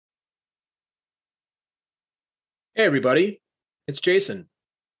Hey, everybody. It's Jason.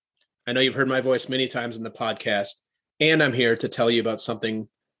 I know you've heard my voice many times in the podcast, and I'm here to tell you about something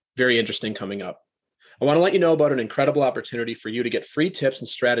very interesting coming up. I want to let you know about an incredible opportunity for you to get free tips and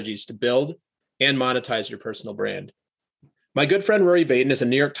strategies to build and monetize your personal brand. My good friend Rory Vaden is a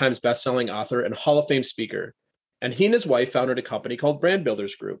New York Times bestselling author and Hall of Fame speaker, and he and his wife founded a company called Brand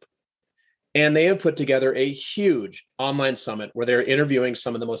Builders Group. And they have put together a huge online summit where they're interviewing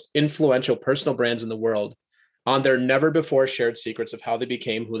some of the most influential personal brands in the world on their never before shared secrets of how they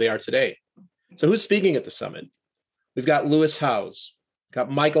became who they are today. So who's speaking at the summit? We've got Lewis Howes, got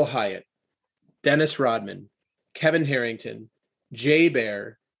Michael Hyatt, Dennis Rodman, Kevin Harrington, Jay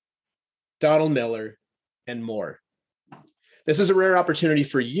Baer, Donald Miller, and more. This is a rare opportunity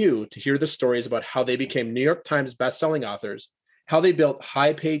for you to hear the stories about how they became New York Times bestselling authors, how they built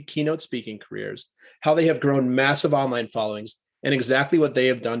high-paid keynote speaking careers, how they have grown massive online followings, and exactly what they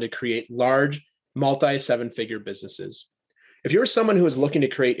have done to create large, multi-seven-figure businesses. If you're someone who is looking to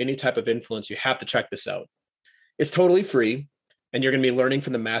create any type of influence, you have to check this out. It's totally free, and you're going to be learning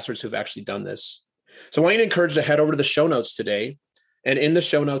from the masters who've actually done this. So I want you to encourage you to head over to the show notes today. And in the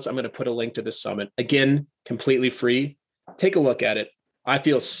show notes, I'm going to put a link to this summit. Again, completely free. Take a look at it. I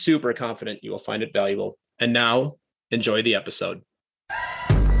feel super confident you will find it valuable. And now, enjoy the episode.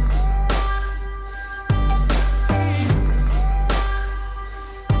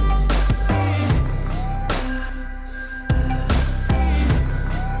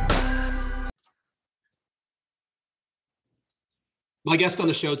 My guest on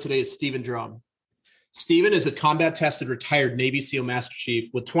the show today is Stephen Drum. Stephen is a combat-tested retired Navy SEAL Master Chief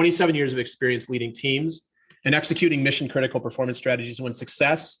with 27 years of experience leading teams and executing mission-critical performance strategies when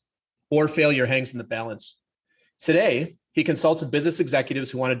success or failure hangs in the balance. Today, he consults with business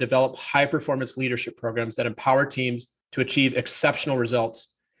executives who want to develop high-performance leadership programs that empower teams to achieve exceptional results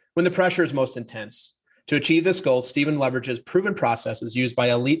when the pressure is most intense. To achieve this goal, Stephen leverages proven processes used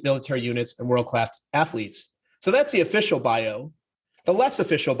by elite military units and world-class athletes. So that's the official bio. The less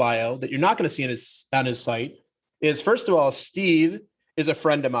official bio that you're not going to see on his site is, first of all, Steve is a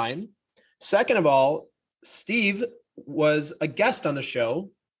friend of mine. Second of all, Steve was a guest on the show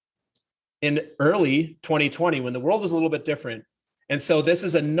in early 2020 when the world was a little bit different. And so this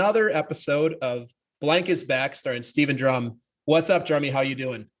is another episode of Blank is Back starring Stephen Drum. What's up, Drummy? How you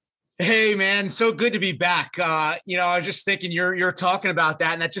doing? Hey, man, so good to be back. I was just thinking you're talking about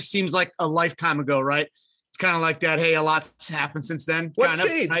that, and that just seems like a lifetime ago, right? It's kind of like that. Hey, a lot's happened since then. What's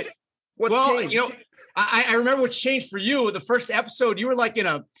changed? What's changed? I remember what's changed for you. The first episode, you were like in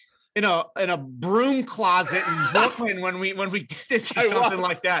a broom closet in Brooklyn when we did this or something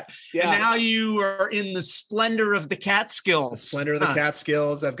like that. Yeah. And now you are in the splendor of the Catskills. The splendor of the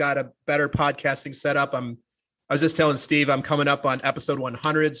Catskills. I've got a better podcasting setup. I was just telling Steve, I'm coming up on episode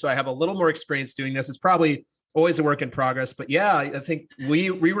 100, so I have a little more experience doing this. It's probably always a work in progress, but yeah, I think we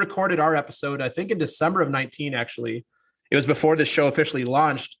recorded our episode, I think in December of 19, actually. It was before the show officially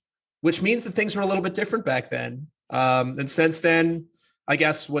launched, which means that things were a little bit different back then. And since then, I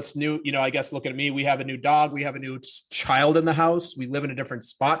guess what's new, look at me, we have a new dog, we have a new child in the house. We live in a different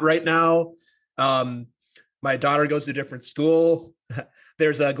spot right now. My daughter goes to a different school.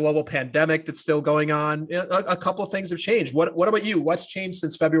 There's a global pandemic that's still going on. A couple of things have changed. What about you? What's changed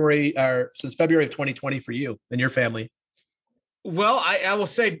since February of 2020 for you and your family? Well, I will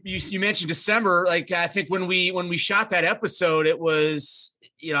say you mentioned December. Like, I think when we shot that episode, it was,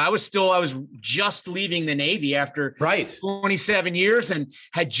 I was just leaving the Navy after 27 years and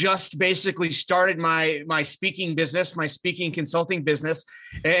had just basically started my speaking business, my speaking consulting business,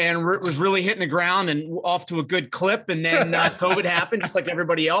 and was really hitting the ground and off to a good clip. And then COVID happened, just like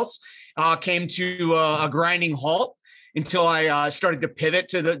everybody else, came to a grinding halt until I started to pivot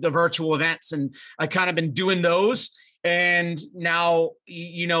to the virtual events. And I kind of been doing those. And now,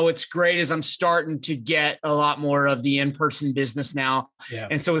 it's great as I'm starting to get a lot more of the in-person business now. Yeah.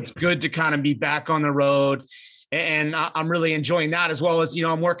 And so it's good to kind of be back on the road, and I'm really enjoying that, as well as,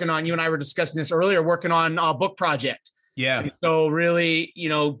 I'm working on, you and I were discussing this earlier, working on a book project. Yeah. And so really,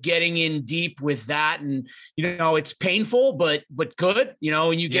 getting in deep with that, and, it's painful, but good,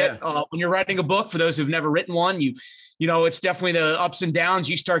 when you get, when you're writing a book, for those who've never written one, it's definitely the ups and downs.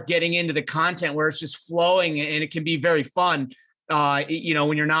 You start getting into the content where it's just flowing, and it can be very fun. When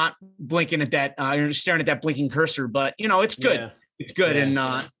you're not blinking at that, you're just staring at that blinking cursor, but it's good. Yeah. It's good. Yeah.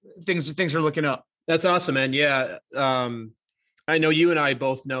 And things are looking up. That's awesome, man. Yeah. I know you and I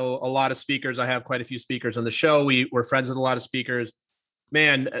both know a lot of speakers. I have quite a few speakers on the show. We're friends with a lot of speakers,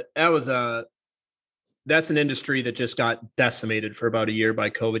 man. That's an industry that just got decimated for about a year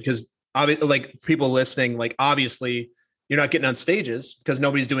by COVID, because like people listening, like obviously you're not getting on stages because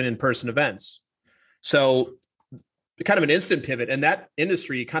nobody's doing in-person events. So kind of an instant pivot, and that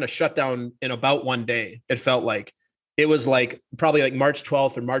industry kind of shut down in about one day. It felt like it was like probably like March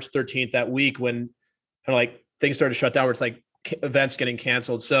 12th or March 13th that week when kind of like things started to shut down, where it's like events getting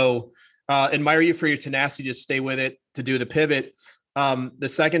canceled. So admire you for your tenacity to stay with it, to do the pivot. The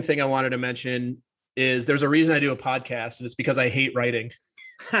second thing I wanted to mention is there's a reason I do a podcast, and it's because I hate writing.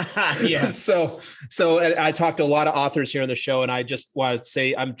 Yeah. So I talked to a lot of authors here on the show, and I just want to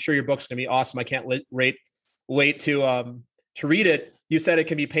say, I'm sure your book's going to be awesome. I can't wait to read it. You said it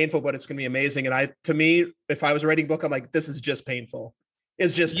can be painful, but it's going to be amazing. And to me, if I was writing a book, I'm like, this is just painful.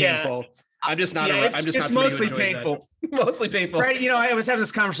 It's just painful. I'm just not. It's mostly painful. Mostly painful. Right. I was having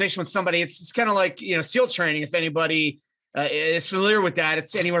this conversation with somebody. It's kind of like, SEAL training. If anybody is familiar with that,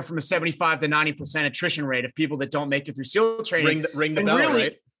 it's anywhere from a 75 to 90% attrition rate of people that don't make it through SEAL training. Ring the bell, really,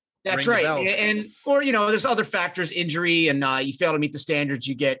 right? That's right. Or there's other factors, injury, and you fail to meet the standards,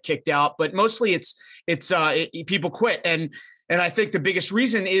 you get kicked out. But mostly it's people quit. And I think the biggest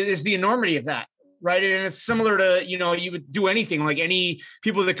reason is the enormity of that. Right. And it's similar to, you would do anything, like any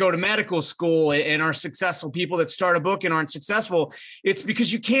people that go to medical school and are successful, people that start a book and aren't successful. It's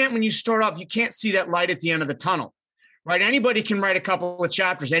because when you start off, you can't see that light at the end of the tunnel. Right. Anybody can write a couple of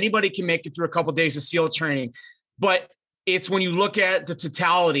chapters. Anybody can make it through a couple of days of SEAL training. But it's when you look at the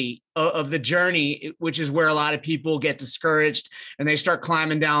totality of the journey, which is where a lot of people get discouraged and they start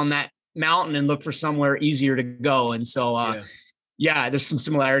climbing down that mountain and look for somewhere easier to go. And so, there's some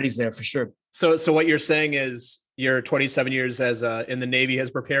similarities there for sure. So what you're saying is your 27 years as in the Navy has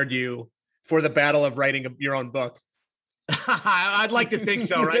prepared you for the battle of writing your own book. I'd like to think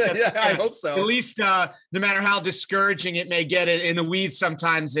so, right? I hope so. At least, no matter how discouraging it may get in the weeds,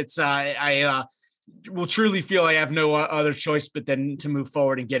 sometimes it's I will truly feel I have no other choice but then to move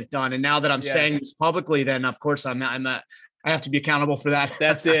forward and get it done. And now that I'm saying this publicly, then of course I have to be accountable for that.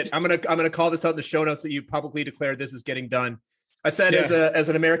 That's it. I'm gonna call this out in the show notes that you publicly declared this is getting done. I said, as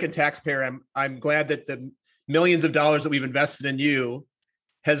an American taxpayer, I'm glad that the millions of dollars that we've invested in you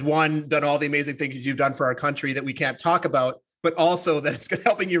has done all the amazing things you've done for our country that we can't talk about, but also that it's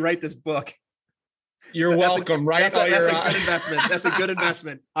helping you write this book. You're welcome. Right? That's a good investment. That's a good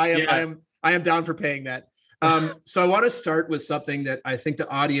investment. I am down for paying that. So I want to start with something that I think the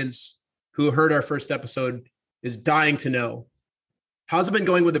audience who heard our first episode is dying to know. How's it been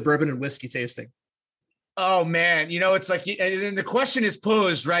going with the bourbon and whiskey tasting? Oh man, it's like, and the question is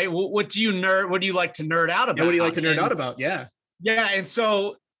posed, right? What do you like to nerd out about? Yeah, what do you like to nerd out about? Yeah. Yeah. And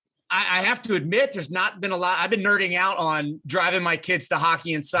so I have to admit, there's not been a lot. I've been nerding out on driving my kids to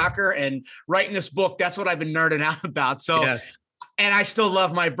hockey and soccer and writing this book. That's what I've been nerding out about. So, and I still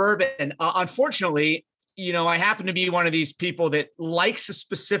love my bourbon. Unfortunately, I happen to be one of these people that likes a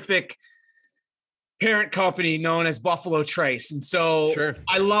specific parent company known as Buffalo Trace. And so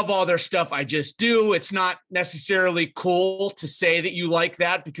I love all their stuff. I just do. It's not necessarily cool to say that you like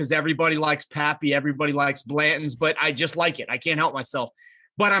that because everybody likes Pappy, everybody likes Blanton's, but I just like it. I can't help myself.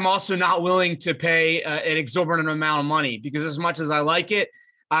 But I'm also not willing to pay an exorbitant amount of money because as much as I like it,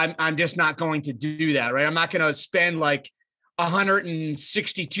 I'm just not going to do that, right? I'm not going to spend like $160,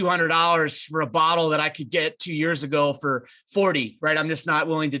 $200 for a bottle that I could get 2 years ago for $40, right? I'm just not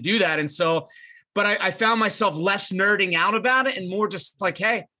willing to do that. And so, but I found myself less nerding out about it and more just like,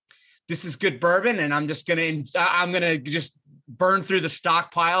 hey, this is good bourbon. And I'm going to just burn through the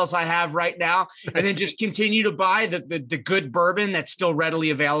stockpiles I have right now and then just continue to buy the good bourbon that's still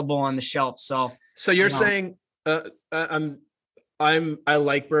readily available on the shelf. So you're saying I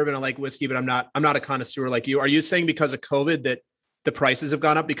like bourbon, I like whiskey, but I'm not a connoisseur like you. Are you saying because of COVID that the prices have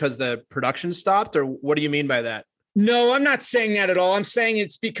gone up because the production stopped, or what do you mean by that? No, I'm not saying that at all. I'm saying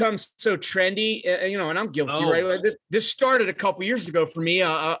it's become so trendy, and I'm guilty, right? This started a couple years ago for me.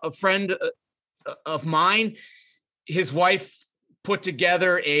 A friend of mine, his wife put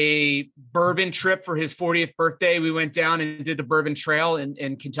together a bourbon trip for his 40th birthday. We went down and did the Bourbon Trail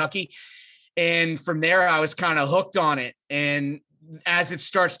in Kentucky. And from there, I was kind of hooked on it. And as it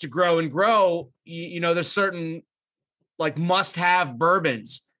starts to grow and grow, there's certain like must-have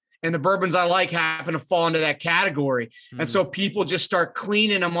bourbons. And the bourbons I like happen to fall into that category. And so people just start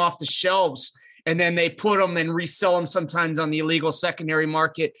cleaning them off the shelves and then they put them and resell them sometimes on the illegal secondary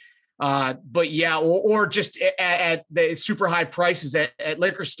market. Or just at the super high prices at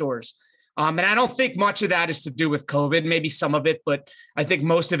liquor stores. And I don't think much of that is to do with COVID, maybe some of it, but I think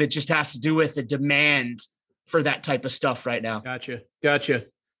most of it just has to do with the demand for that type of stuff right now. Gotcha.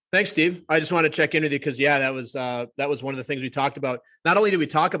 Thanks, Steve. I just want to check in with you because that was one of the things we talked about. Not only did we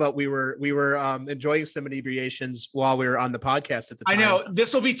talk about, we were enjoying some inebriations while we were on the podcast at the time. I know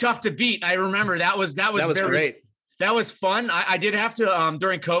this will be tough to beat. I remember that was very great. That was fun. I did have to,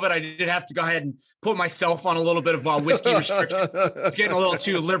 during COVID, I did have to go ahead and put myself on a little bit of whiskey restriction. It's getting a little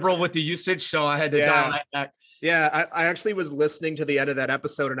too liberal with the usage, so I had to dial that back. Yeah, I actually was listening to the end of that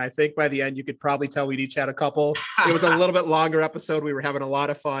episode, and I think by the end, you could probably tell we'd each had a couple. It was a little bit longer episode. We were having a lot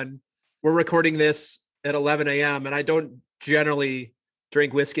of fun. We're recording this at 11 a.m., and I don't generally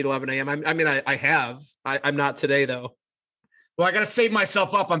drink whiskey at 11 a.m. I have. I'm not today, though. Well, I got to save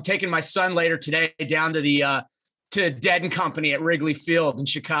myself up. I'm taking my son later today down to the to Dead and Company at Wrigley Field in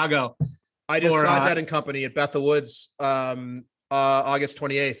Chicago. I just saw Dead and Company at Bethel Woods August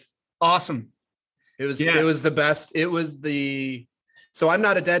 28th. Awesome. It was the best. So I'm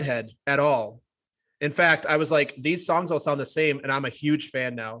not a Deadhead at all. In fact, I was like, these songs all sound the same, and I'm a huge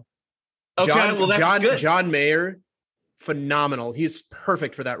fan now. Okay, that's good. John Mayer, phenomenal. He's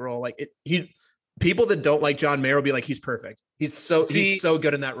perfect for that role. Like people that don't like John Mayer will be like, he's perfect. He's so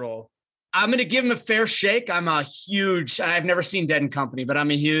good in that role. I'm going to give him a fair shake. I've never seen Dead and Company, but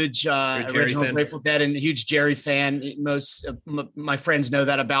I'm a huge Jerry fan. Grateful Dead and a huge Jerry fan. Most of my friends know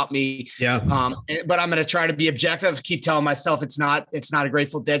that about me. Yeah. But I'm going to try to be objective, keep telling myself it's not a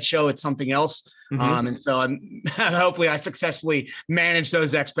Grateful Dead show. It's something else. Mm-hmm. And so hopefully I successfully manage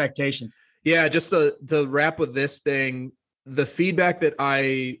those expectations. Yeah. Just the wrap with this thing, the feedback that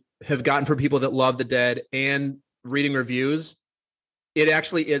I have gotten from people that love the Dead and reading reviews, it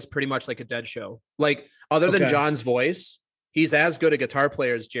actually is pretty much like a Dead show. Like other than John's voice, he's as good a guitar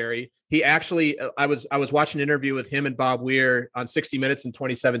player as Jerry. He actually, I was watching an interview with him and Bob Weir on 60 Minutes in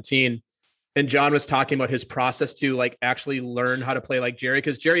 2017. And John was talking about his process to like actually learn how to play like Jerry,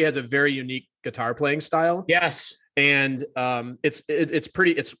 because Jerry has a very unique guitar playing style. Yes. And it's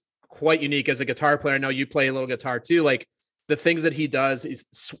quite unique as a guitar player. I know you play a little guitar too. Like the things that he does is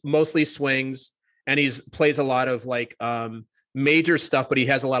mostly swings, and plays a lot of like major stuff, but he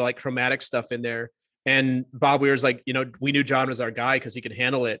has a lot of like chromatic stuff in there. And Bob Weir's like, we knew John was our guy because he could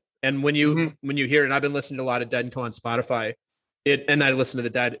handle it. And when you hear it, and I've been listening to a lot of Dead & Co on Spotify, and I listen to the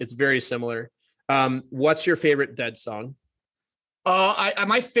Dead, it's very similar. What's your favorite Dead song?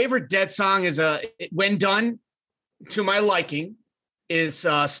 My favorite Dead song is when done to my liking is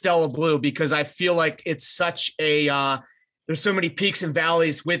Stella Blue, because I feel like it's such there's so many peaks and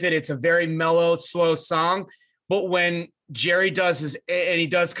valleys with it. It's a very mellow, slow song. But when Jerry does he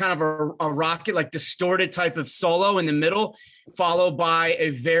does kind of a rocket, like distorted type of solo in the middle, followed by a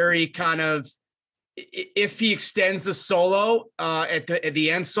very kind of, if he extends the solo at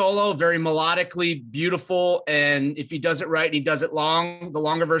the end solo, very melodically beautiful. And if he does it right and he does it the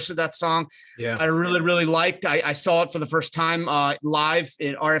longer version of that song, I really, really liked. I saw it for the first time live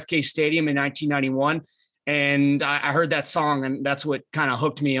in RFK Stadium in 1991. And I heard that song, and that's what kind of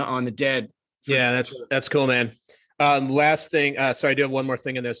hooked me on the Dead. Yeah, that's cool, man. Last thing, sorry, I do have one more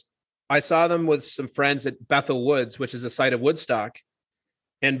thing in this. I saw them with some friends at Bethel Woods, which is a site of Woodstock.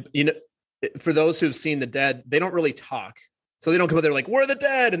 And, for those who've seen the Dead, they don't really talk. So they don't come out there like, we're the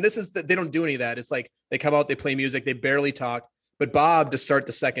Dead. And they don't do any of that. It's like they come out, they play music, they barely talk. But Bob, to start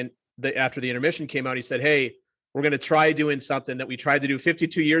after the intermission came out, he said, hey, we're going to try doing something that we tried to do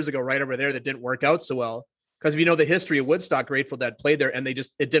 52 years ago right over there that didn't work out so well. Because if you know the history of Woodstock, Grateful Dead played there, and it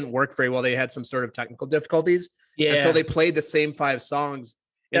didn't work very well. They had some sort of technical difficulties. Yeah. And so they played the same 5 songs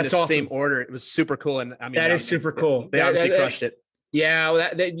in same order. It was super cool. And I mean, that is super cool. They obviously crushed it. Yeah.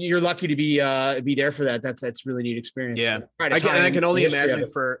 Well, you're lucky to be there for that. That's really neat experience. Yeah. I can only imagine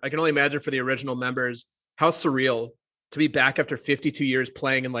for the original members, how surreal to be back after 52 years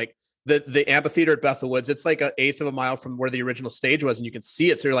playing in like the amphitheater at Bethel Woods. It's like 1/8 of a mile from where the original stage was, and you can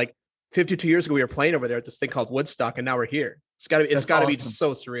see it. So you're like, 52 years ago, we were playing over there at this thing called Woodstock, and now we're here. It's got to be just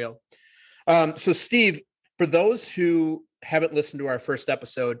so surreal. So Steve, for those who haven't listened to our first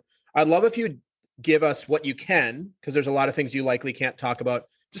episode, I'd love if you give us what you can, because there's a lot of things you likely can't talk about.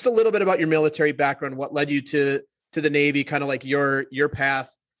 Just a little bit about your military background, what led you to the Navy, kind of like your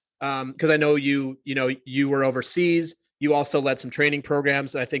path. Because I know you were overseas. You also led some training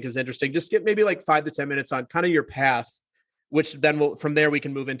programs that I think is interesting. Just get maybe like 5 to 10 minutes on kind of your path, which then from there we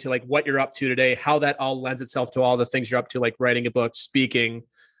can move into like what you're up to today, how that all lends itself to all the things you're up to, like writing a book, speaking,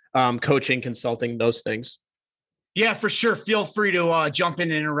 coaching, consulting, those things. Yeah, for sure. Feel free to jump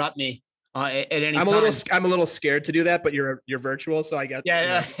in and interrupt me at any time. I'm a little scared to do that, but you're virtual, so I get.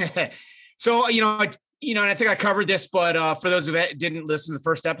 Yeah. So and I think I covered this, but for those who didn't listen to the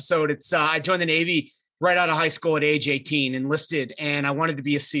first episode, it's I joined the Navy right out of high school at age 18, enlisted, and I wanted to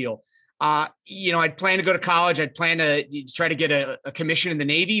be a SEAL. I'd planned to go to college. I'd planned to try to get a commission in the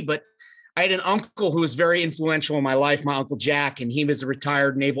Navy, but I had an uncle who was very influential in my life, my Uncle Jack, and he was a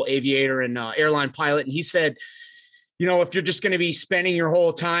retired naval aviator and airline pilot. And he said, if you're just going to be spending your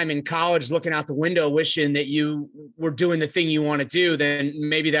whole time in college looking out the window, wishing that you were doing the thing you want to do, then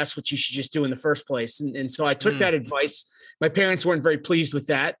maybe that's what you should just do in the first place. And so I took that advice. My parents weren't very pleased with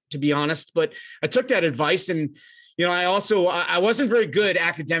that, to be honest, but I took that advice. And, I wasn't very good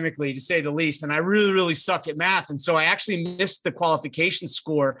academically, to say the least. And I really, really sucked at math. And so I actually missed the qualification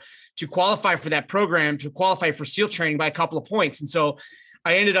score to qualify for that program, to qualify for SEAL training by a couple of points. And so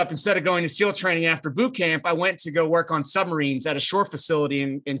I ended up, instead of going to SEAL training after boot camp, I went to go work on submarines at a shore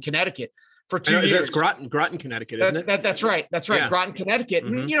facility in Connecticut for 2 years. That's Groton, Connecticut, isn't it? That's right. Yeah. Groton, Connecticut.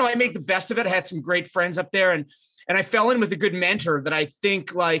 Mm-hmm. And, I made the best of it. I had some great friends up there, and I fell in with a good mentor that I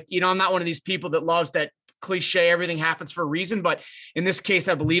think, I'm not one of these people that loves that cliche, everything happens for a reason. But in this case,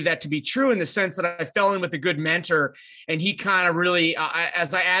 I believe that to be true, in the sense that I fell in with a good mentor, and he kind of really,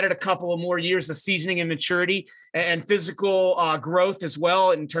 as I added a couple of more years of seasoning and maturity and physical growth as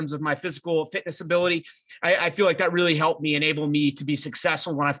well, in terms of my physical fitness ability, I feel like that really helped me, enable me to be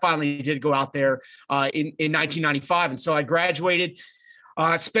successful when I finally did go out there in 1995. And so I graduated.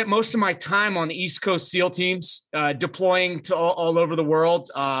 I spent most of my time on the East Coast SEAL teams, deploying to all over the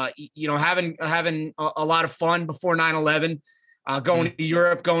world, having a lot of fun before 9/11, going to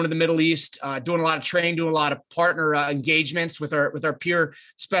Europe, going to the Middle East, doing a lot of training, doing a lot of partner engagements with our peer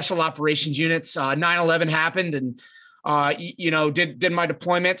special operations units. 9/11 happened, and did my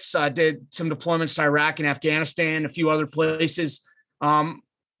deployments, did some deployments to Iraq and Afghanistan, a few other places,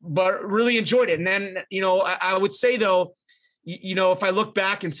 but really enjoyed it. And then, I would say, though, if I look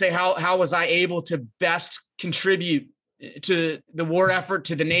back and say, how was I able to best contribute to the war effort,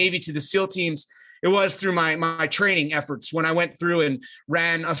 to the Navy, to the SEAL teams, it was through my training efforts. When I went through and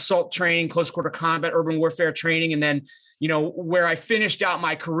ran assault training, close quarter combat, urban warfare training, and then, where I finished out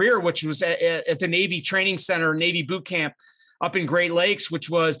my career, which was at the Navy Training Center, Navy Boot Camp up in Great Lakes,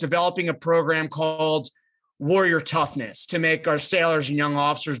 which was developing a program called Warrior Toughness to make our sailors and young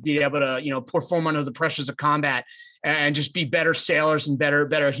officers be able to, perform under the pressures of combat and just be better sailors and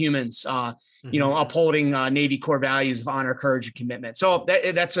better humans, upholding Navy core values of honor, courage, and commitment. So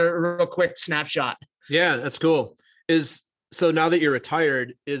that's a real quick snapshot. Yeah, that's cool. So now that you're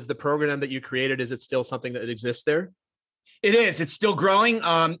retired, is the program that you created, is it still something that exists there? It is. It's still growing.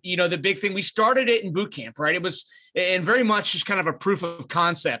 The big thing, we started it in boot camp, right? It was, and very much just kind of a proof of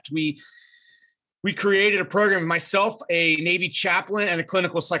concept. We created a program, myself, a Navy chaplain, and a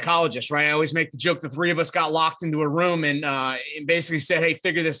clinical psychologist, right? I always make the joke, the three of us got locked into a room and basically said, hey,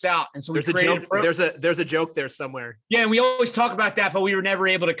 figure this out. And so there's a joke there somewhere. Yeah. And we always talk about that, but we were never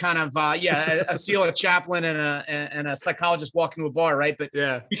able to kind of, a SEAL, a chaplain, and a psychologist walk into a bar, right? But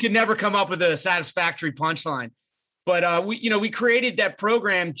we could never come up with a satisfactory punchline. But we created that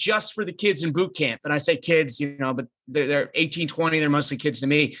program just for the kids in boot camp. And I say kids, but they're 18, 20, they're mostly kids to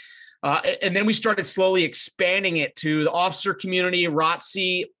me. And then we started slowly expanding it to the officer community,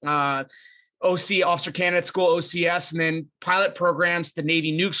 ROTC, OC, Officer Candidate School, OCS, and then pilot programs, the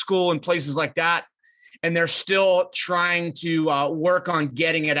Navy Nuke School, and places like that. And they're still trying to work on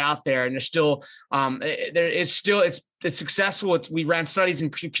getting it out there. And they're still, it's successful. We ran studies in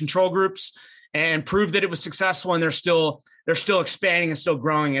control groups and proved that it was successful. And they're still expanding and still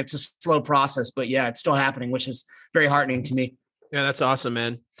growing. It's a slow process, but yeah, it's still happening, which is very heartening to me. Yeah, that's awesome,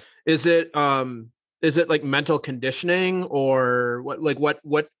 man. Is it like mental conditioning, or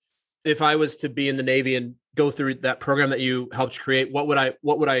what if I was to be in the Navy and go through that program that you helped create, what would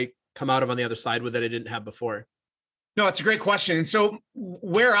I come out of on the other side with that I didn't have before? No, it's a great question. And so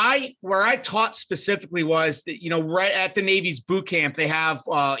where I taught specifically was that, right at the Navy's boot camp, they have,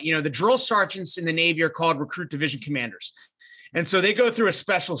 the drill sergeants in the Navy are called recruit division commanders. And so they go through a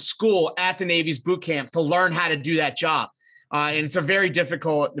special school at the Navy's boot camp to learn how to do that job. And it's a very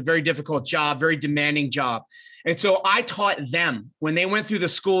difficult job, very demanding job. And so I taught them when they went through the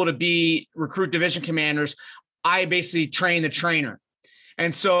school to be recruit division commanders. I basically trained the trainer.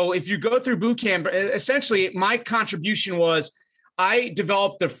 And so if you go through boot camp, essentially my contribution was I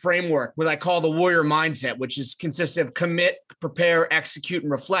developed the framework, what I call the warrior mindset, which consists of commit, prepare, execute,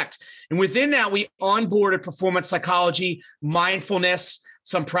 and reflect. And within that, we onboarded performance psychology, mindfulness,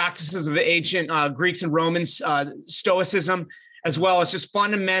 some practices of the ancient Greeks and Romans, stoicism, as well as just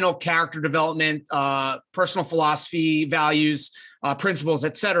fundamental character development, personal philosophy, values, principles,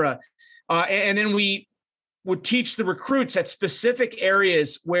 et cetera. And then we would teach the recruits at specific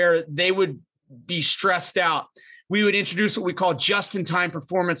areas where they would be stressed out. We would introduce what we call just-in-time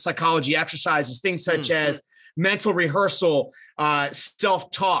performance psychology exercises, things such as mental rehearsal,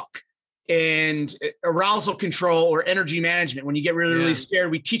 self-talk, and arousal control or energy management. When you get really, really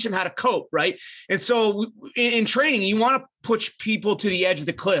scared, we teach them how to cope, right? And so in training, you want to push people to the edge of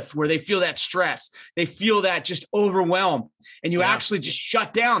the cliff where they feel that stress, they feel that just overwhelm, and you actually just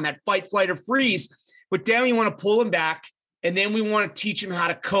shut down that fight, flight, or freeze. But then you want to pull them back, and then we want to teach them how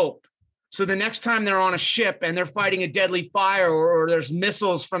to cope. So the next time they're on a ship and they're fighting a deadly fire, or there's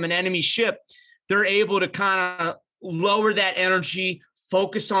missiles from an enemy ship, they're able to kind of lower that energy,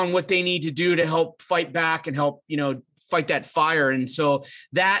 focus on what they need to do to help fight back and help, fight that fire. And so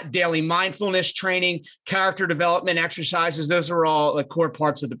that daily mindfulness training, character development exercises, those are all like core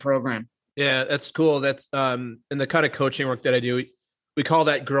parts of the program. Yeah, that's cool. That's in the kind of coaching work that I do, we call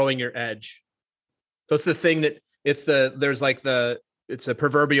that growing your edge. So it's the thing that it's a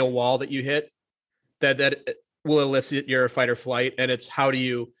proverbial wall that you hit that will elicit your fight or flight. And it's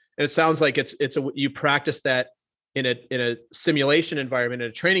and it sounds like you practice that in a simulation environment, in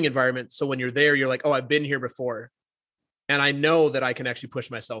a training environment. So when you're there, you're like, oh, I've been here before, and I know that I can actually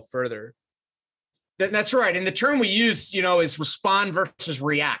push myself further. That's right. And the term we use, is respond versus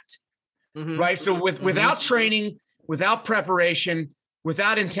react, right? So without training, without preparation,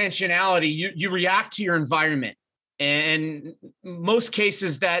 without intentionality, you react to your environment. And most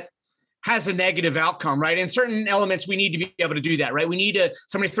cases that has a negative outcome, right? In certain elements, we need to be able to do that, right?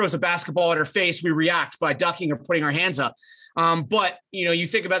 Somebody throws a basketball at our face, we react by ducking or putting our hands up. But you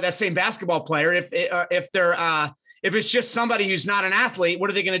think about that same basketball player, if it's just somebody who's not an athlete, what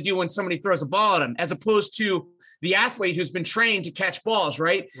are they going to do when somebody throws a ball at them, as opposed to the athlete who's been trained to catch balls,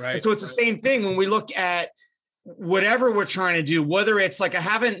 right? And so it's the same thing when we look at whatever we're trying to do, whether it's like, I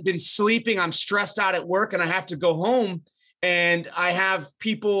haven't been sleeping, I'm stressed out at work and I have to go home, and I have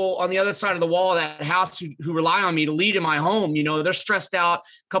people on the other side of the wall of that house who rely on me to lead in my home. They're stressed out,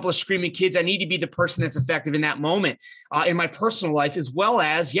 a couple of screaming kids. I need to be the person that's effective in that moment in my personal life, as well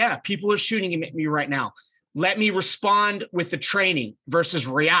as, people are shooting at me right now. Let me respond with the training versus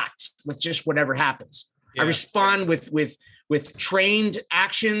react with just whatever happens. I respond with trained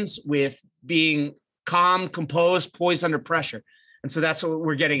actions, with being calm, composed, poised under pressure. And so that's what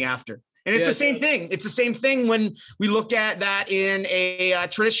we're getting after. And it's the same thing. It's the same thing when we look at that in a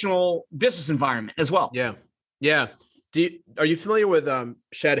traditional business environment as well. Yeah. Yeah. Are you familiar with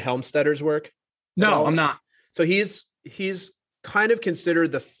Shed Helmstedter's work? No, I'm not. So he's kind of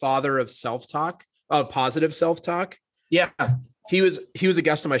considered the father of self-talk, of positive self-talk. Yeah. He was a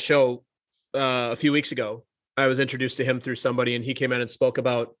guest on my show a few weeks ago. I was introduced to him through somebody, and he came in and spoke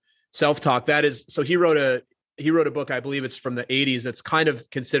about self-talk. So he wrote a book, I believe it's from the 80s. That's kind of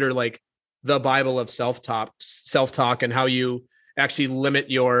considered like the Bible of self-talk, and how you actually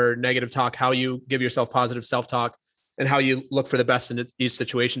limit your negative talk, how you give yourself positive self-talk, and how you look for the best in each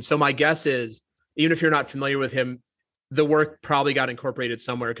situation. So my guess is, even if you're not familiar with him, the work probably got incorporated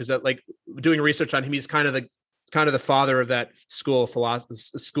somewhere, because like doing research on him, he's kind of the father of that school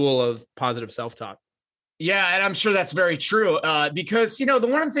of positive self-talk. Yeah. And I'm sure that's very true because,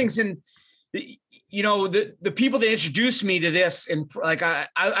 one of the things the people that introduced me to this, and like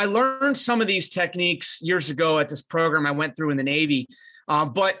I learned some of these techniques years ago at this program I went through in the Navy.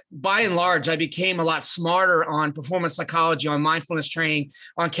 But by and large, I became a lot smarter on performance psychology, on mindfulness training,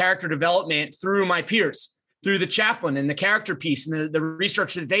 on character development through my peers, through the chaplain and the character piece and the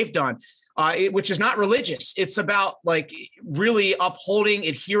research that they've done, which is not religious. It's about like really upholding,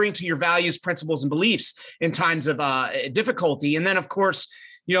 adhering to your values, principles, and beliefs in times of difficulty. And then, of course,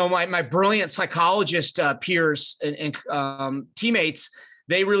 my brilliant psychologist peers and teammates,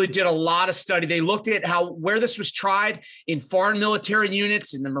 they really did a lot of study. They looked at where this was tried in foreign military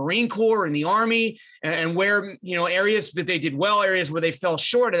units, in the Marine Corps, in the Army, and where, areas that they did well, areas where they fell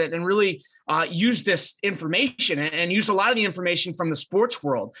short at it, and really used this information and used a lot of the information from the sports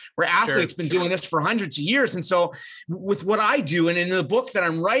world, where athletes been doing this for hundreds of years. And so with what I do, and in the book that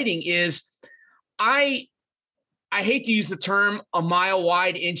I'm writing, is I hate to use the term a mile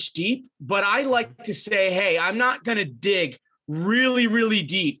wide, inch deep, but I like to say, hey, I'm not going to dig really, really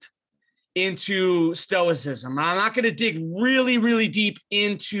deep into stoicism. I'm not going to dig really, really deep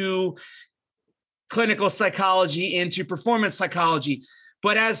into clinical psychology, into performance psychology.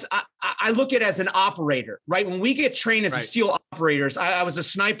 But as I look at it as an operator, right? When we get trained as a SEAL operators, I was a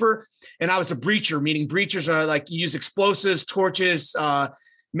sniper and I was a breacher, meaning breachers are like, you use explosives, torches,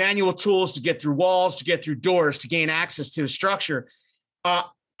 manual tools to get through walls, to get through doors, to gain access to a structure.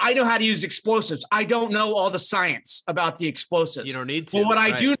 I know how to use explosives. I don't know all the science about the explosives. You don't need to. But what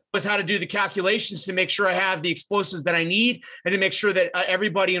I do know is how to do the calculations to make sure I have the explosives that I need, and to make sure that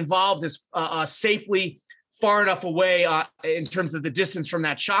everybody involved is safely far enough away in terms of the distance from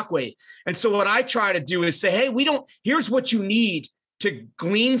that shockwave. And so what I try to do is say, hey, here's what you need to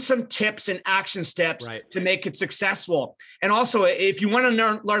glean some tips and action steps right. to make it successful. And also, if you want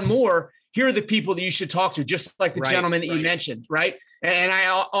to learn more, here are the people that you should talk to, just like the gentleman that you mentioned, right? And I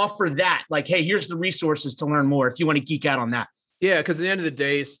offer that, like, hey, here's the resources to learn more if you want to geek out on that. Yeah, because at the end of the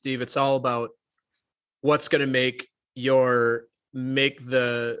day, Steve, it's all about what's going to make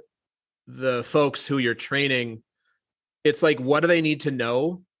the folks who you're training. It's like, what do they need to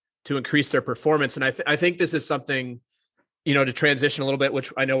know to increase their performance? And I think this is something, to transition a little bit,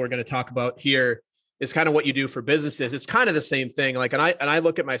 which I know we're going to talk about here, is kind of what you do for businesses. It's kind of the same thing. Like, and I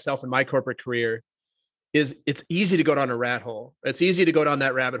look at myself in my corporate career, it's easy to go down a rat hole. It's easy to go down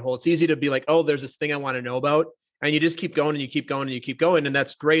that rabbit hole. It's easy to be like, oh, there's this thing I want to know about. And you just keep going and you keep going and you keep going. And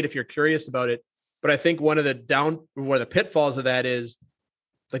that's great if you're curious about it. But I think one of the pitfalls of that is,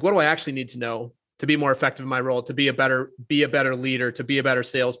 like, what do I actually need to know to be more effective in my role, to be a better leader, to be a better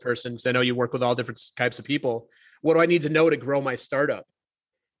salesperson? Because I know you work with all different types of people. What do I need to know to grow my startup?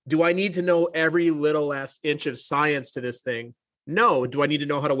 Do I need to know every little last inch of science to this thing? No. Do I need to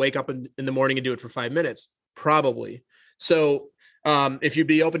know how to wake up in the morning and do it for 5 minutes? Probably. So if you'd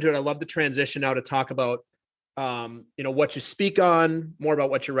be open to it, I'd love to transition now to talk about, what you speak on, more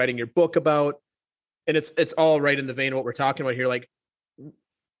about what you're writing your book about. And it's all right in the vein of what we're talking about here. Like,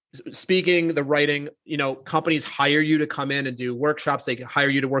 speaking, the writing, companies hire you to come in and do workshops. They can hire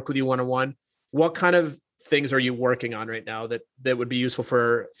you to work with you one-on-one. What kind of things are you working on right now that would be useful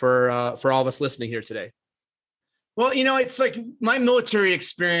for all of us listening here today? Well, it's like my military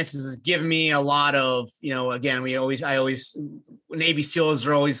experiences has given me a lot of, again, Navy SEALs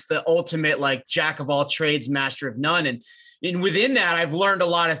are always the ultimate, like, jack of all trades, master of none. And within that, I've learned a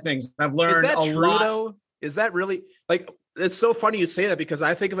lot of things. I've learned a lot. Is that true though? Is that really, like, it's so funny you say that, because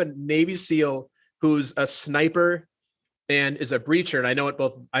I think of a Navy SEAL who's a sniper and is a breacher. And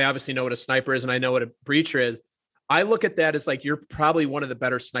I obviously know what a sniper is and I know what a breacher is. I look at that as like, you're probably one of the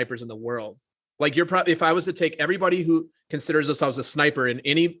better snipers in the world. Like, you're probably, if I was to take everybody who considers themselves a sniper in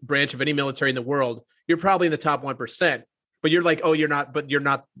any branch of any military in the world, you're probably in the top 1%. But you're like, oh, you're not, but you're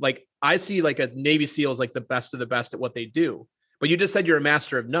not. Like, I see like a Navy SEAL as like the best of the best at what they do. But you just said you're a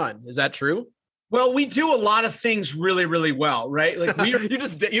master of none. Is that true? Well, we do a lot of things really, really well, right? Like, you're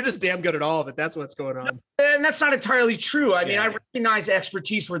just damn good at all of it. That's what's going on. And that's not entirely true. I mean, I recognize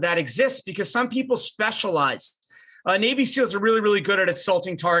expertise where that exists, because some people specialize. Navy SEALs are really, really good at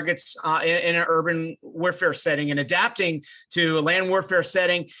assaulting targets in an urban warfare setting and adapting to a land warfare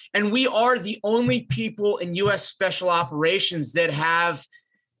setting. And we are the only people in U.S. Special Operations that have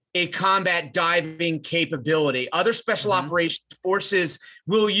a combat diving capability. Other special operations forces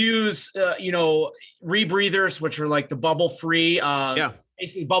will use, rebreathers, which are like the bubble-free,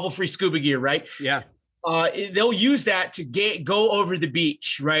 basically bubble-free scuba gear, right? Yeah. They'll use that to go over the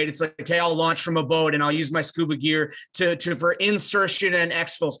beach, right? It's like, okay, I'll launch from a boat and I'll use my scuba gear for insertion and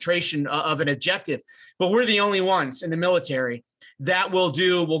exfiltration of an objective. But we're the only ones in the military that we'll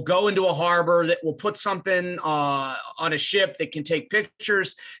go into a harbor, that will put something on a ship that can take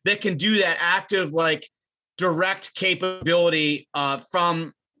pictures, that can do that active, like, direct capability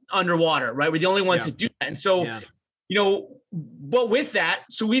from underwater, right? We're the only ones that do that. And so, but with that,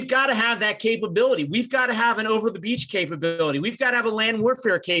 so we've got to have that capability. We've got to have an over the beach capability. We've got to have a land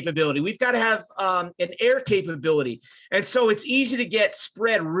warfare capability. We've got to have an air capability. And so it's easy to get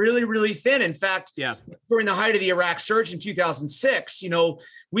spread really, really thin. In fact, during the height of the Iraq surge in 2006,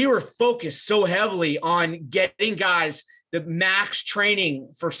 we were focused so heavily on getting guys the max training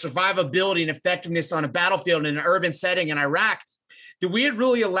for survivability and effectiveness on a battlefield in an urban setting in Iraq, that we had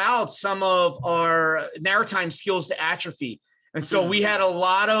really allowed some of our maritime skills to atrophy. And so we had a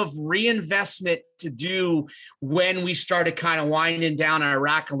lot of reinvestment to do when we started kind of winding down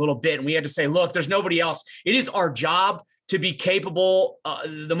Iraq a little bit. And we had to say, look, there's nobody else. It is our job to be capable,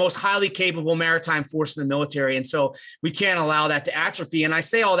 the most highly capable maritime force in the military. And so we can't allow that to atrophy. And I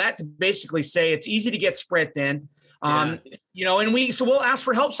say all that to basically say it's easy to get spread thin. And we'll ask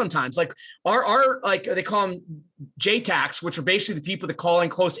for help sometimes. Like our like they call them JTACs, which are basically the people that call in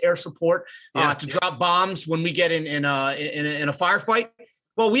close air support to drop bombs when we get in a firefight.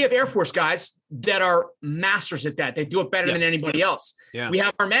 Well, we have Air Force guys that are masters at that. They do it better than anybody else. Yeah. We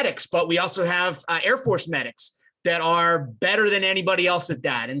have our medics, but we also have Air Force medics that are better than anybody else at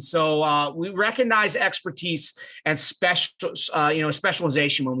that. And so we recognize expertise and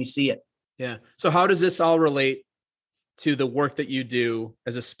specialization when we see it. Yeah. So how does this all relate to the work that you do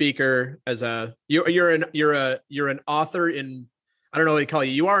as a speaker, you're an author in, I don't know what to call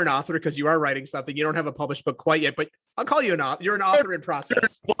you. You are an author because you are writing something. You don't have a published book quite yet, but I'll call you an author. You're an author in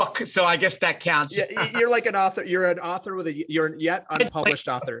process. Book, so I guess that counts. Yeah, you're like an author. You're an author you're a yet unpublished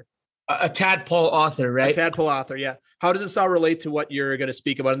author. A tadpole author, right? A tadpole author, yeah. How does this all relate to what you're going to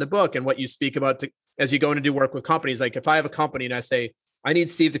speak about in the book and what you speak about as you go in and do work with companies? Like if I have a company and I say, I need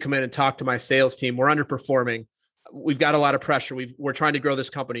Steve to come in and talk to my sales team, we're underperforming, we've got a lot of pressure, we're trying to grow this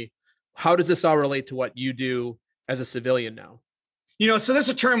company. How does this all relate to what you do as a civilian now? So there's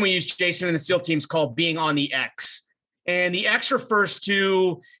a term we use, Jason, in the SEAL teams called being on the X. And the X refers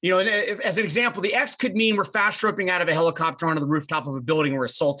to, as an example, the X could mean we're fast roping out of a helicopter onto the rooftop of a building we're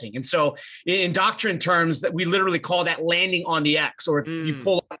assaulting. And so in doctrine terms, that we literally call that landing on the X, or if you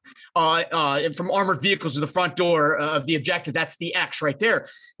pull from armored vehicles to the front door of the objective, that's the X right there.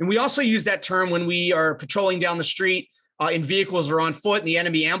 And we also use that term when we are patrolling down the street in vehicles or on foot and the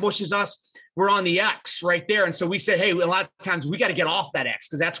enemy ambushes us. We're on the X right there. And so we said, hey, a lot of times we got to get off that X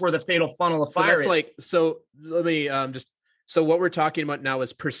because that's where the fatal funnel of fire is. So let me so what we're talking about now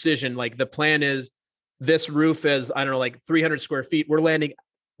is precision. Like the plan is this roof is, I don't know, like 300 square feet. We're landing.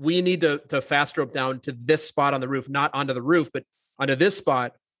 We need to fast rope down to this spot on the roof, not onto the roof, but onto this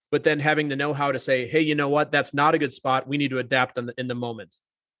spot. But then having the know-how to say, hey, you know what? That's not a good spot. We need to adapt in the moment.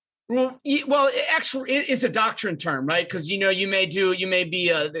 Well, actually, it is a doctrine term, right? Because you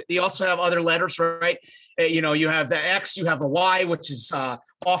also have other letters, right? You have the X, you have the Y, which is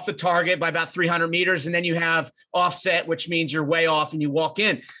off the target by about 300 meters, and then you have offset, which means you're way off and you walk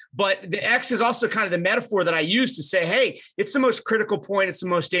in. But the X is also kind of the metaphor that I use to say, hey, it's the most critical point, it's the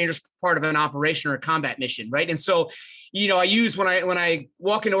most dangerous part of an operation or a combat mission, right? And so, I use when I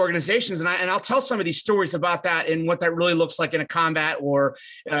walk into organizations and I'll tell some of these stories about that and what that really looks like in a combat or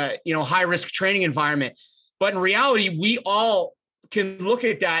high risk training environment. But in reality, we all can look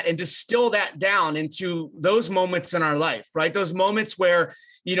at that and distill that down into those moments in our life, right? Those moments where,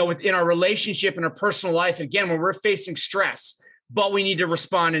 within our relationship and our personal life, again, when we're facing stress, but we need to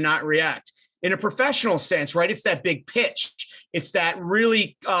respond and not react. In a professional sense, right? It's that big pitch. It's that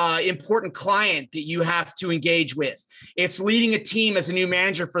really important client that you have to engage with. It's leading a team as a new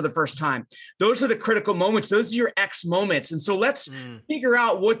manager for the first time. Those are the critical moments. Those are your X moments. And so let's figure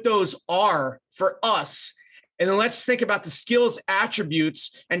out what those are for us. And then let's think about the skills,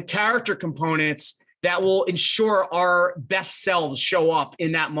 attributes, and character components that will ensure our best selves show up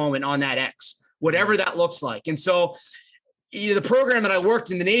in that moment on that X, whatever that looks like. And so the program that I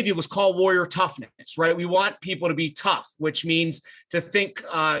worked in the Navy was called Warrior Toughness, right? We want people to be tough, which means to think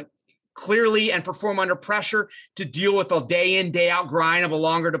clearly and perform under pressure, to deal with the day in, day out grind of a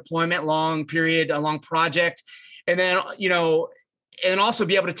longer deployment, long period, a long project. And then, and also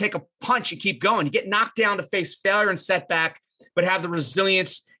be able to take a punch and keep going. You get knocked down to face failure and setback, but have the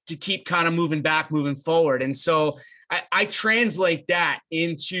resilience to keep kind of moving back, moving forward. And so I translate that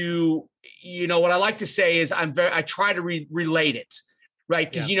into, what I like to say is I try to relate it,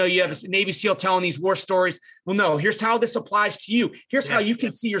 right? Because, you have a Navy SEAL telling these war stories. Well, no, here's how this applies to you. Here's how you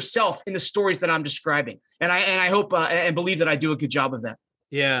can see yourself in the stories that I'm describing. And I hope and believe that I do a good job of that.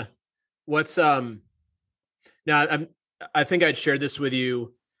 Yeah. What's, now I think I'd shared this with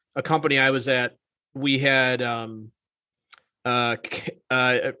you. A company I was at, we had, and I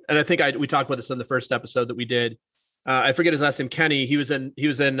think we talked about this in the first episode that we did. I forget his last name, Kenny. He was in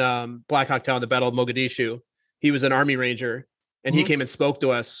Black Hawk Down, the Battle of Mogadishu. He was an Army Ranger, and he came and spoke to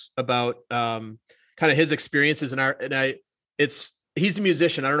us about kind of his experiences. He's a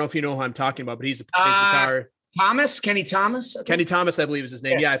musician. I don't know if you know who I'm talking about, but he's a guitar. Kenny Thomas. Kenny Thomas, I believe is his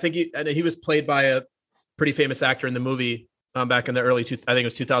name. Yeah, I think he was played by a pretty famous actor in the movie back in the early I think it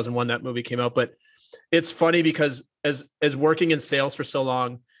was 2001 that movie came out. But it's funny because as working in sales for so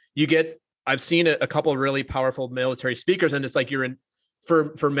long, I've seen a couple of really powerful military speakers, and it's like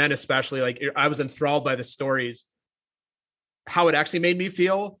for men especially, like I was enthralled by the stories. How it actually made me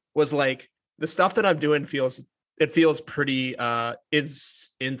feel was like the stuff that I'm doing feels pretty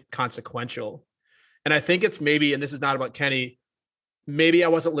inconsequential. And I think it's maybe, and this is not about Kenny, maybe I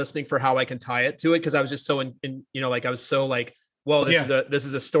wasn't listening for how I can tie it to it, because I was just so I was so like, well, this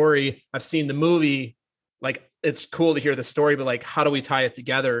is a story. I've seen the movie. Like, it's cool to hear the story, but like, how do we tie it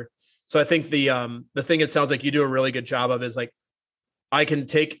together? So I think the thing it sounds like you do a really good job of is like, I can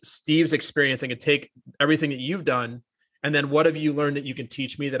take Steve's experience, I can take everything that you've done, and then what have you learned that you can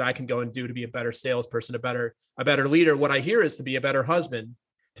teach me that I can go and do to be a better salesperson, a better leader? What I hear is to be a better husband,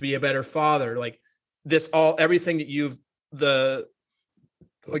 to be a better father. Like everything that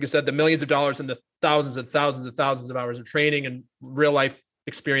like I said, the millions of dollars and the thousands and thousands and thousands of hours of training and real life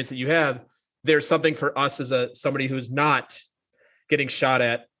experience that you have, there's something for us as somebody who's not getting shot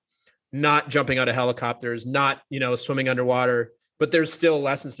at, not jumping out of helicopters, not, swimming underwater, but there's still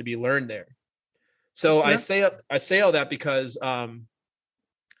lessons to be learned there. So I say all that because I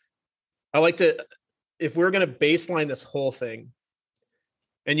like to, if we're going to baseline this whole thing,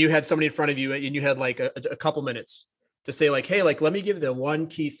 and you had somebody in front of you and you had like a couple minutes to say like, hey, like, let me give you the one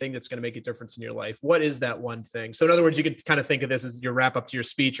key thing that's going to make a difference in your life. What is that one thing? So in other words, you could kind of think of this as your wrap up to your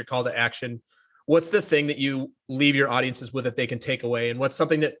speech or call to action. What's the thing that you leave your audiences with that they can take away? And what's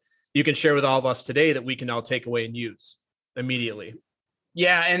something that you can share with all of us today that we can now take away and use immediately?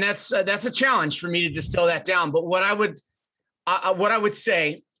 Yeah. And that's a challenge for me to distill that down. But what I would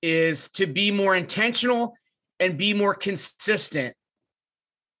say is to be more intentional and be more consistent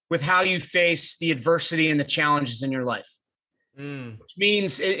with how you face the adversity and the challenges in your life. Which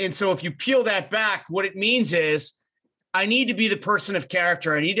means, and so if you peel that back, what it means is I need to be the person of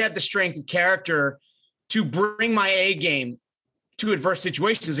character. I need to have the strength of character to bring my A game to adverse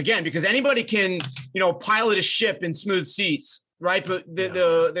situations again, because anybody can, pilot a ship in smooth seas, right? But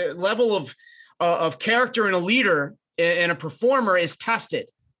the level of character in a leader and a performer is tested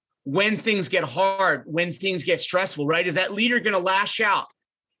when things get hard, when things get stressful, right? Is that leader going to lash out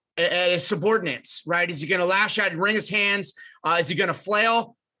at his subordinates, right? Is he going to lash out and wring his hands? Is he going to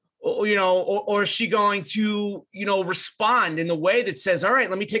flail? Or is she going to, respond in the way that says, all right,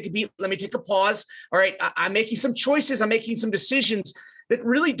 let me take a beat. Let me take a pause. All right. I'm making some choices. I'm making some decisions that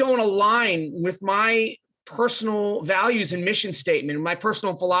really don't align with my personal values and mission statement and my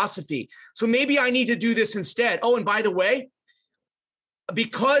personal philosophy. So maybe I need to do this instead. Oh, and by the way,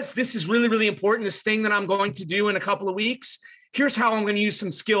 because this is really, really important, this thing that I'm going to do in a couple of weeks, here's how I'm going to use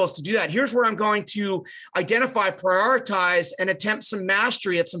some skills to do that. Here's where I'm going to identify, prioritize, and attempt some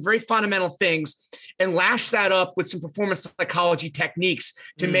mastery at some very fundamental things and lash that up with some performance psychology techniques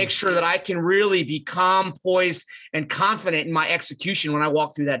to make sure that I can really be calm, poised, and confident in my execution when I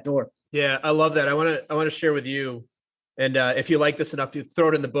walk through that door. Yeah, I love that. I want to share with you. And if you like this enough, you throw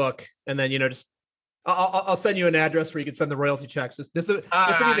it in the book and then, just I'll send you an address where you can send the royalty checks. This will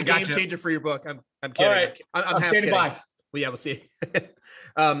be the game changer for your book. I'm kidding. All right. I'm standing by. Well, yeah, we'll see.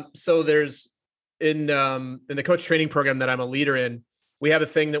 So there's in the coach training program that I'm a leader in, we have a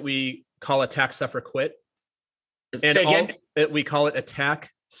thing that we call attack, suffer, quit. And we call it attack,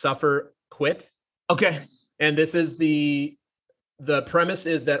 suffer, quit. Okay. And this is the premise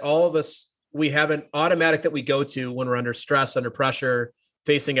is that all of us, we have an automatic that we go to when we're under stress, under pressure,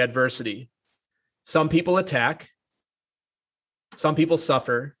 facing adversity. Some people attack, some people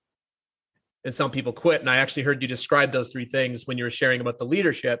suffer, and some people quit. And I actually heard you describe those three things when you were sharing about the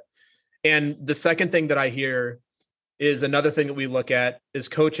leadership. And the second thing that I hear is another thing that we look at is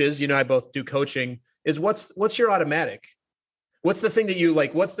coaches, I both do coaching, is what's your automatic? What's the thing that you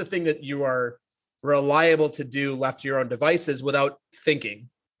like? What's the thing that you are reliable to do left to your own devices without thinking?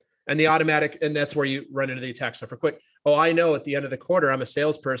 And the automatic, and that's where you run into the attack suffer quit. Oh, I know at the end of the quarter, I'm a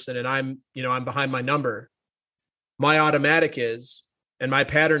salesperson and I'm behind my number. My automatic is, and my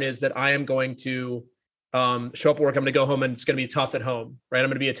pattern is that I am going to show up at work. I'm going to go home and it's going to be tough at home, right? I'm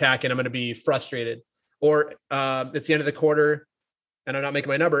going to be attacking. I'm going to be frustrated. Or it's the end of the quarter and I'm not making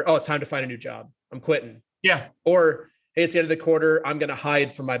my number. Oh, it's time to find a new job. I'm quitting. Yeah. Or, hey, it's the end of the quarter. I'm going to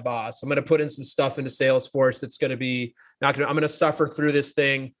hide from my boss. I'm going to put in some stuff into Salesforce that's going to be I'm going to suffer through this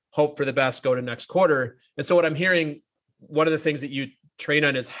thing, hope for the best, go to next quarter. And so what I'm hearing, one of the things that you train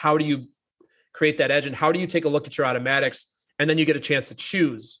on is how do you create that edge and how do you take a look at your automatics and then you get a chance to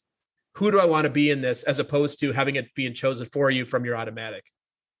choose who do I want to be in this as opposed to having it being chosen for you from your automatic.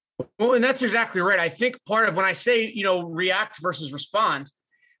 Well, and that's exactly right. I think part of when I say, react versus respond,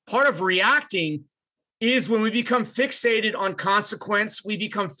 part of reacting is when we become fixated on consequence, we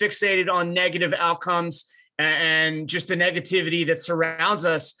become fixated on negative outcomes and just the negativity that surrounds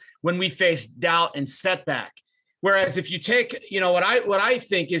us when we face doubt and setback. Whereas if you take, what I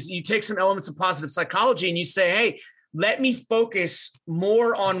think is you take some elements of positive psychology and you say, hey, let me focus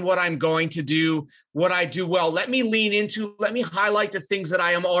more on what I'm going to do, what I do well. Let me lean into, let me highlight the things that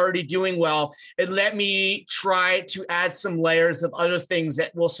I am already doing well, and let me try to add some layers of other things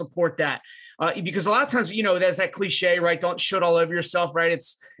that will support that. Because a lot of times, there's that cliche, right? Don't shit all over yourself, right?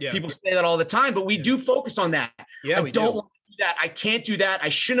 People say that all the time, but we do focus on that. Yeah, I don't want to do that. I can't do that. I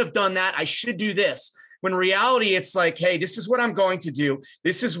shouldn't have done that. I should do this. When in reality, it's like, hey, this is what I'm going to do.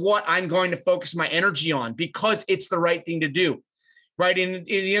 This is what I'm going to focus my energy on because it's the right thing to do, right? And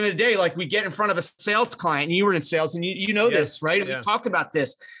in the end of the day, like we get in front of a sales client, and you were in sales, and you know this, right? Yeah. We talked about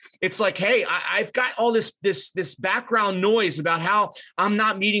this. It's like, hey, I've got all this background noise about how I'm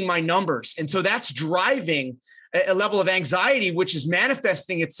not meeting my numbers, and so that's driving a level of anxiety, which is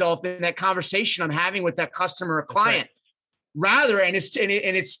manifesting itself in that conversation I'm having with that customer or client. Right. And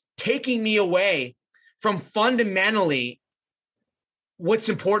it's taking me away from fundamentally what's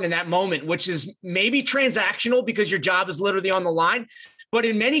important in that moment, which is maybe transactional because your job is literally on the line, But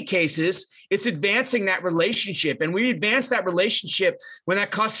in many cases, it's advancing that relationship. And we advance that relationship when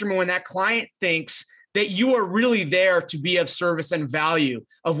that customer, when that client thinks that you are really there to be of service and value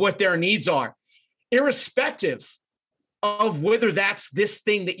of what their needs are, irrespective of whether that's this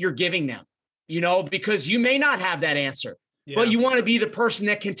thing that you're giving them, because you may not have that answer. Yeah. But you want to be the person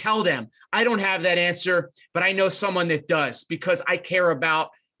that can tell them, I don't have that answer, but I know someone that does because I care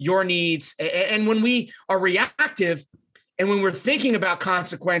about your needs. And when we are reactive and when we're thinking about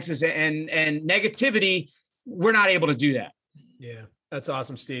consequences and negativity, we're not able to do that. Yeah, that's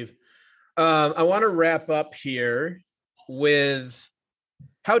awesome, Steve. I want to wrap up here with,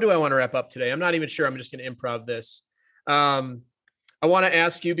 how do I want to wrap up today? I'm not even sure. I'm just going to improv this. I want to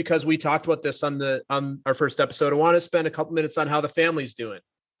ask you, because we talked about this on our first episode, I want to spend a couple minutes on how the family's doing.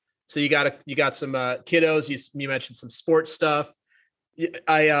 So you got some kiddos. You mentioned some sports stuff.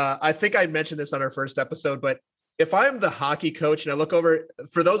 I think I mentioned this on our first episode, but if I'm the hockey coach and I look over,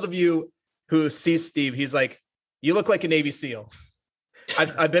 for those of you who see Steve, he's like, you look like a Navy SEAL.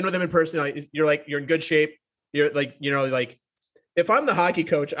 I've been with him in person. You're in good shape. You're like, if I'm the hockey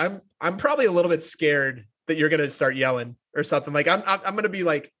coach, I'm probably a little bit scared that you're going to start yelling or something. Like I'm going to be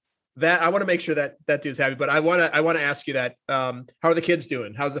like that. I want to make sure that dude's happy, but I want to ask you that, how are the kids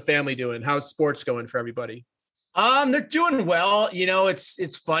doing? How's the family doing? How's sports going for everybody? They're doing well.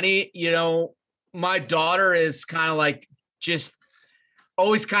 It's funny, my daughter is kind of like, just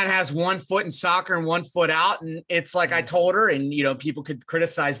always kind of has one foot in soccer and one foot out. And it's like, I told her, and, people could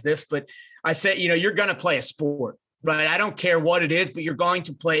criticize this, but I said, you're going to play a sport. Right. I don't care what it is, but you're going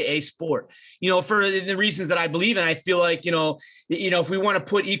to play a sport, for the reasons that I believe in. I feel like, if we want to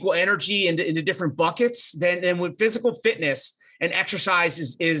put equal energy into different buckets, then with physical fitness and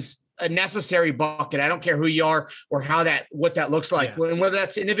exercise is a necessary bucket. I don't care who you are or what that looks like, yeah. Whether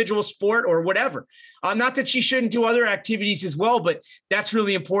that's individual sport or whatever. Not that she shouldn't do other activities as well, but that's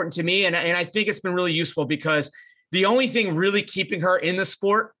really important to me. And I think it's been really useful because the only thing really keeping her in the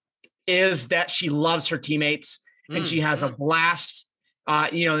sport is that she loves her teammates. And she has a blast.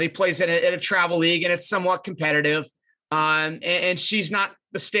 They plays at a travel league and it's somewhat competitive. And she's not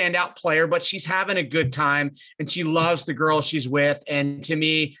the standout player, but she's having a good time and she loves the girl she's with. And to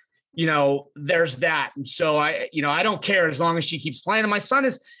me, there's that. And so I don't care as long as she keeps playing. And my son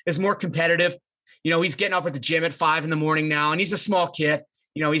is more competitive. He's getting up at the gym at 5 a.m. now, and he's a small kid.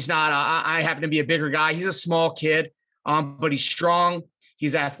 He's not, I happen to be a bigger guy. He's a small kid, but he's strong.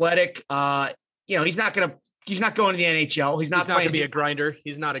 He's athletic. He's not going to the NHL. He's not going to be a grinder.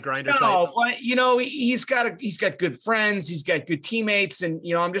 He's not a grinder type. No, but he's got good friends. He's got good teammates, and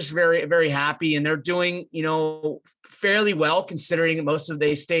I'm just very, very happy. And they're doing fairly well considering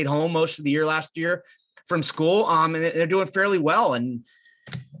they stayed home most of the year last year from school. And they're doing fairly well. And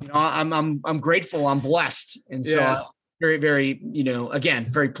I'm grateful. I'm blessed, and so very, very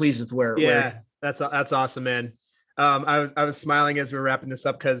again very pleased with where. That's awesome, man. I was smiling as we were wrapping this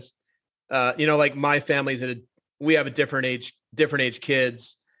up because. Like my family's we have a different age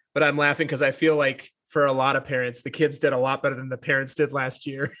kids, but I'm laughing because I feel like for a lot of parents, the kids did a lot better than the parents did last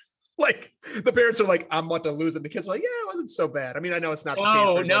year. Like the parents are like, I'm about to lose it. The kids are like, yeah, it wasn't so bad. I mean, I know it's not.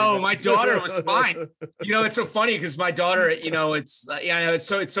 No, my daughter was fine. It's so funny because my daughter,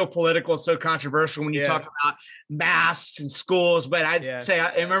 it's so political, so controversial when you talk about masks and schools. But I'd say,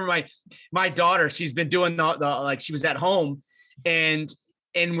 I remember my daughter, she's been doing the she was at home and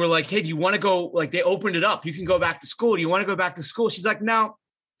we're like, hey, do you want to go? Like they opened it up. You can go back to school. Do you want to go back to school? She's like, no.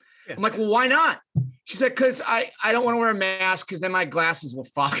 Yeah. I'm like, well, why not? She's like, because I don't want to wear a mask because then my glasses will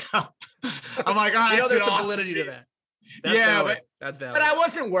fog up. I'm like, oh, there's some validity to that. That's valid. That's valid. But I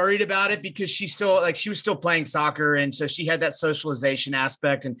wasn't worried about it because she was still playing soccer. And so she had that socialization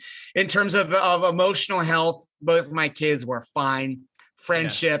aspect. And in terms of emotional health, both my kids were fine.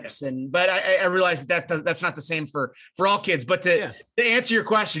 Friendships but I realized that's not the same for all kids. But to answer your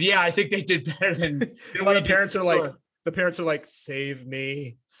question, I think they did better than a lot of parents are like. The parents are like, save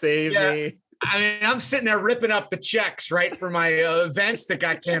me. I mean, I'm sitting there ripping up the checks right for my events that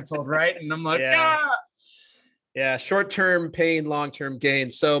got canceled, right? And I'm like, short-term pain, long-term gain.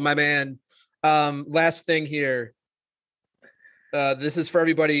 So my man, last thing here. This is for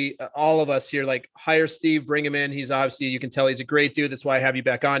everybody, all of us here, like hire Steve, bring him in. He's obviously, you can tell he's a great dude. That's why I have you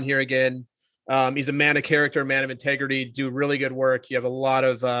back on here again. He's a man of character, man of integrity, do really good work. You have a lot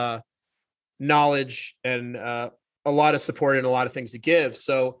of knowledge and a lot of support and a lot of things to give.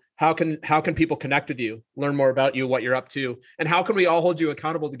 So how can people connect with you, learn more about you, what you're up to, and how can we all hold you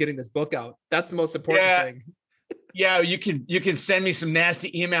accountable to getting this book out? That's the most important thing. Yeah, you can send me some nasty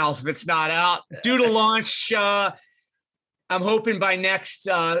emails if it's not out. Due to launch, I'm hoping by next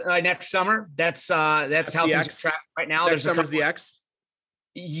summer. That's how things are tracked right now. Next summer's the X.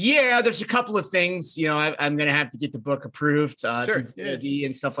 Yeah, there's a couple of things. I'm going to have to get the book approved Sure. through DoD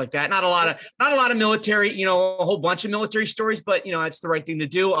and stuff like that. Not a lot of military, a whole bunch of military stories, but it's the right thing to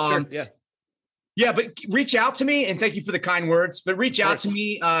do. Sure. Yeah. Yeah, but reach out to me, and thank you for the kind words. But reach out to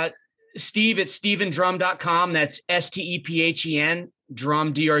me, Steve at stephendrum.com. That's STEPHEN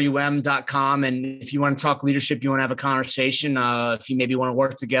drum.com. And if you want to talk leadership, you want to have a conversation, if you maybe want to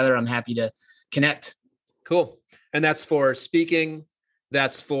work together, I'm happy to connect. Cool. And that's for speaking.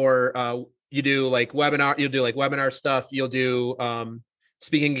 That's for, you'll do like webinar stuff. You'll do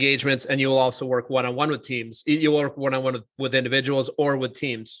speaking engagements, and you'll also work one-on-one with teams. You'll work one-on-one with individuals or with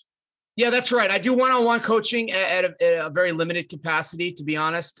teams. Yeah, that's right. I do one-on-one coaching at a very limited capacity, to be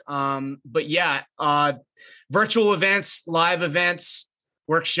honest. But yeah, virtual events, live events,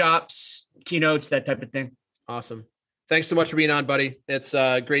 workshops, keynotes, that type of thing. Awesome. Thanks so much for being on, buddy. It's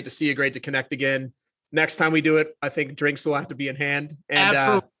great to see you. Great to connect again. Next time we do it, I think drinks will have to be in hand. And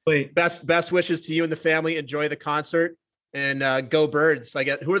absolutely. Best wishes to you and the family. Enjoy the concert and go Birds.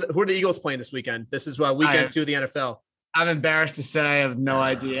 Who are the Eagles playing this weekend? This is weekend 2 of the NFL. I'm embarrassed to say I have no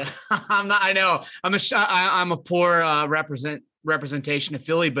idea. I know I'm a poor representation of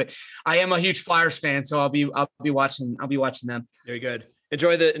Philly, but I am a huge Flyers fan, so I'll be watching them. Very good.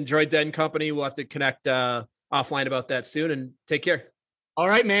 Enjoy Den Company. We'll have to connect offline about that soon, and take care. All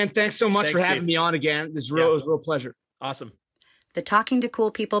right, man. Thanks so much for having me on again. It was a real pleasure. Awesome. The Talking to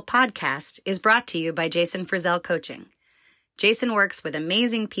Cool People podcast is brought to you by Jason Frizzell Coaching. Jason works with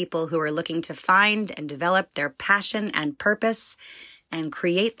amazing people who are looking to find and develop their passion and purpose and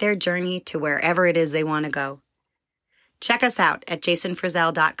create their journey to wherever it is they want to go. Check us out at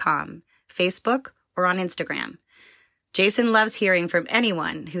jasonfrizzell.com, Facebook, or on Instagram. Jason loves hearing from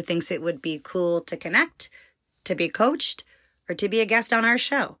anyone who thinks it would be cool to connect, to be coached, or to be a guest on our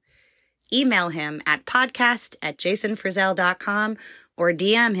show. Email him at podcast@jasonfrizzell.com or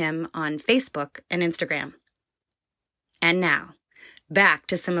DM him on Facebook and Instagram. And now, back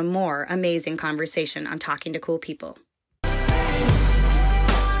to some more amazing conversation on Talking to Cool People.